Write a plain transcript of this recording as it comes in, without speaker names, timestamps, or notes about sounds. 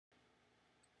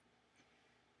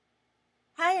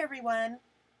Hi everyone,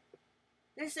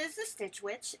 this is the Stitch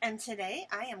Witch, and today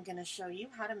I am going to show you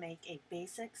how to make a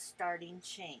basic starting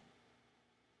chain.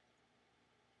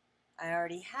 I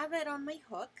already have it on my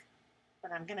hook,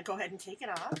 but I'm going to go ahead and take it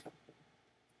off.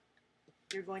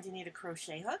 You're going to need a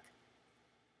crochet hook.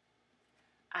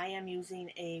 I am using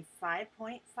a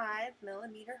 5.5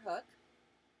 millimeter hook.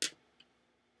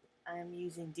 I am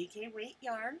using DK weight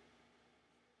yarn.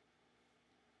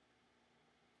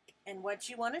 And what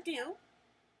you want to do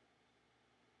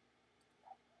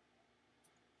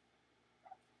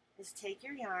is take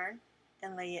your yarn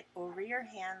and lay it over your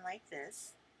hand like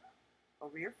this,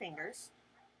 over your fingers.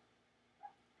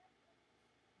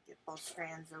 Get both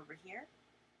strands over here.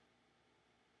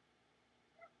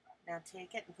 Now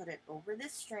take it and put it over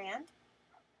this strand,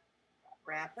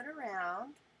 wrap it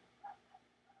around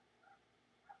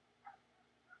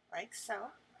like so.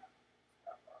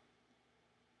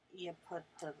 You put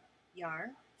the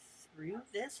yarn through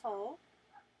this hole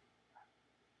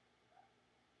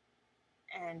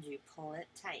and you pull it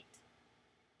tight.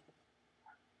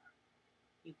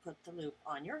 You put the loop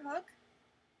on your hook,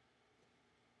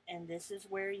 and this is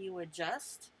where you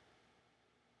adjust.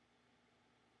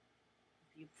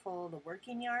 If you pull the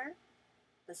working yarn,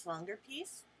 this longer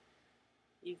piece,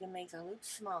 you can make the loop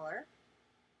smaller.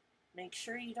 Make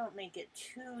sure you don't make it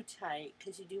too tight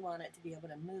because you do want it to be able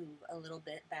to move a little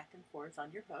bit back and forth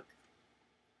on your hook.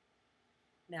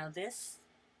 Now this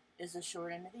is the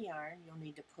short end of the yarn. You'll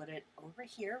need to put it over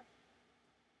here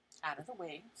out of the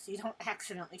way so you don't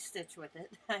accidentally stitch with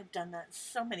it. I've done that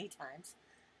so many times.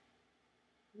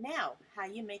 Now, how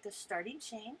you make a starting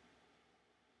chain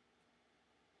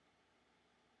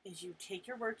is you take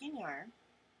your working yarn,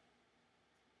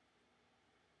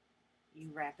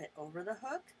 you wrap it over the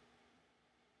hook,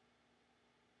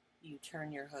 you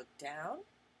turn your hook down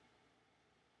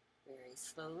very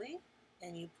slowly,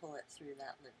 and you pull it through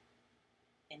that loop.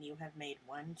 And you have made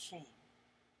one chain.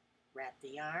 Wrap the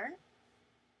yarn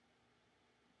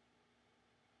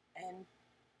and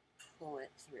pull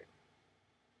it through.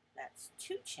 That's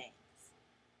 2 chains.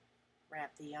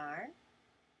 Wrap the yarn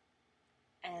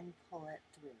and pull it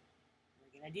through.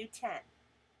 We're going to do 10.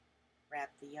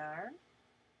 Wrap the yarn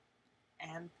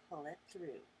and pull it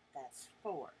through. That's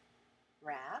 4.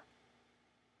 Wrap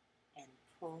and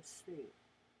pull through.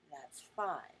 That's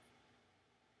 5.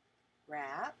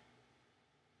 Wrap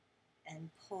and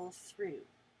pull through.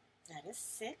 That is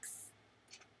 6.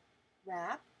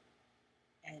 Wrap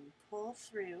and pull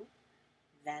through.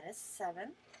 That is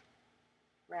 7.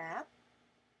 Wrap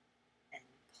and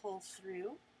pull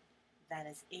through. That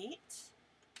is 8.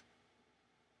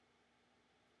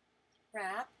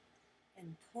 Wrap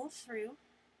and pull through.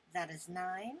 That is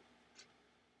 9.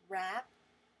 Wrap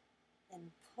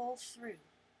and pull through.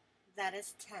 That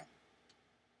is 10.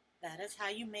 That is how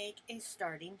you make a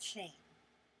starting chain.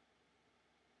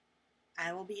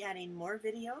 I will be adding more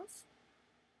videos.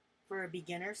 For a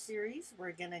beginner series,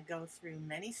 we're going to go through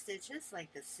many stitches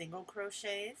like the single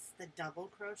crochets, the double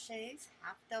crochets,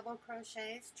 half double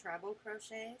crochets, treble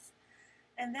crochets,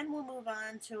 and then we'll move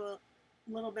on to a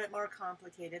little bit more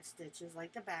complicated stitches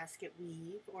like the basket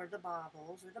weave or the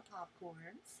baubles or the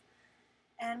popcorns,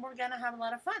 and we're going to have a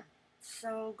lot of fun.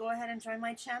 So go ahead and join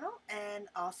my channel, and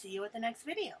I'll see you at the next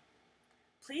video.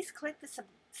 Please click the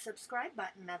subscribe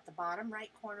button at the bottom right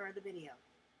corner of the video.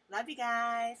 Love you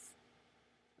guys!